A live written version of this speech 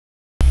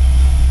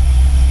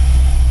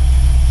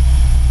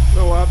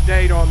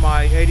update on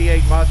my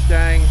 '88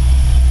 Mustang.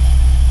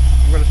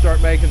 I'm going to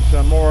start making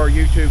some more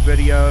YouTube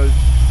videos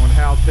on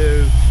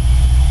how-to.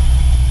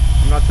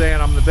 I'm not saying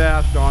I'm the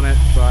best on it,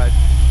 but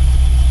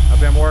I've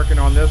been working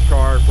on this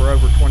car for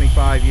over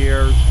 25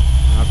 years.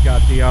 And I've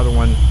got the other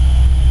one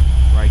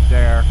right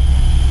there.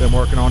 Been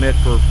working on it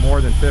for more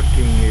than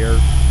 15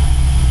 years.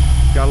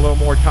 Got a little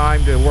more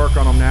time to work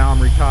on them now.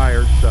 I'm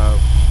retired, so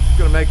I'm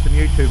going to make some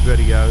YouTube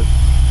videos,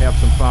 have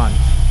some fun.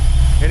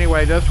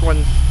 Anyway, this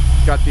one's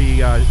got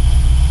the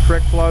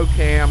Trick Flow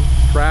Cam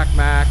Track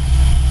Max.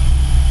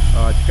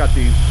 It's got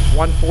the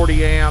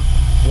 140 amp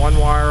one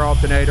wire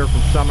alternator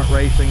from Summit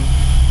Racing.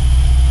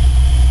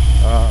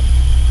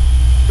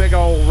 Big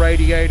old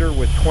radiator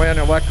with twin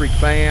electric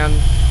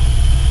fans.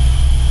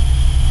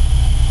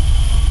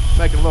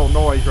 Making a little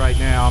noise right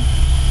now.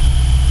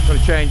 I'm going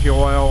to change the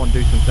oil and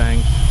do some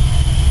things.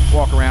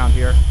 Walk around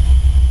here.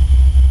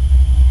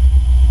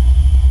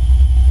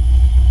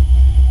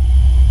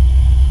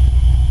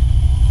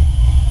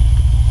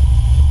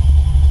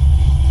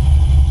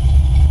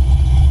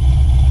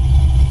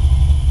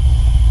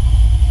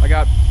 I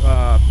got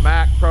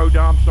Mac Pro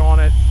dumps on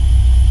it,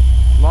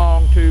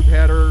 long tube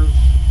headers.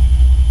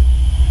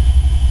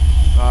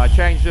 I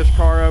changed this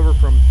car over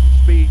from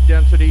speed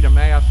density to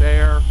mass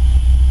air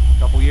a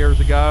couple years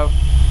ago.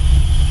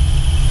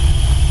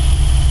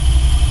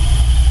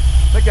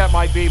 I think that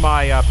might be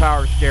my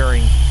power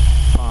steering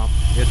pump.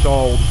 It's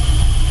old,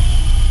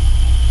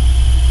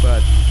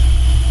 but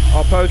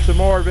I'll post some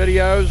more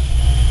videos.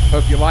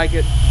 Hope you like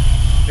it.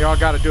 Here, I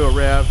got to do a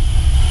rev.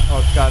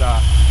 Oh, it's got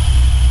a...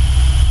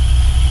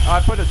 I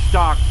put a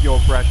stock fuel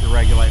pressure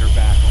regulator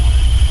back on it.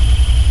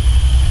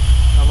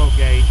 A little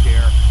gauge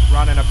here,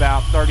 running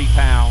about 30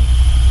 pounds.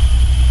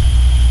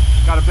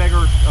 Got a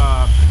bigger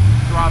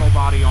throttle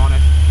body on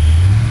it.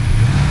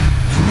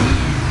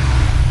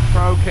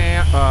 Pro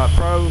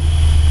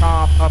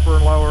comp upper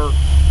and lower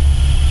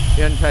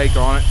intake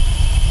on it.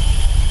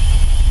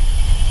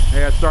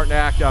 Yeah, it's starting to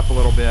act up a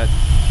little bit.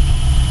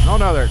 Oh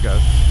no, there it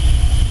goes.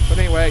 But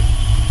anyway,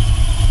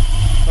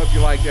 hope you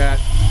like that.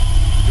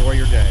 Enjoy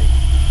your day.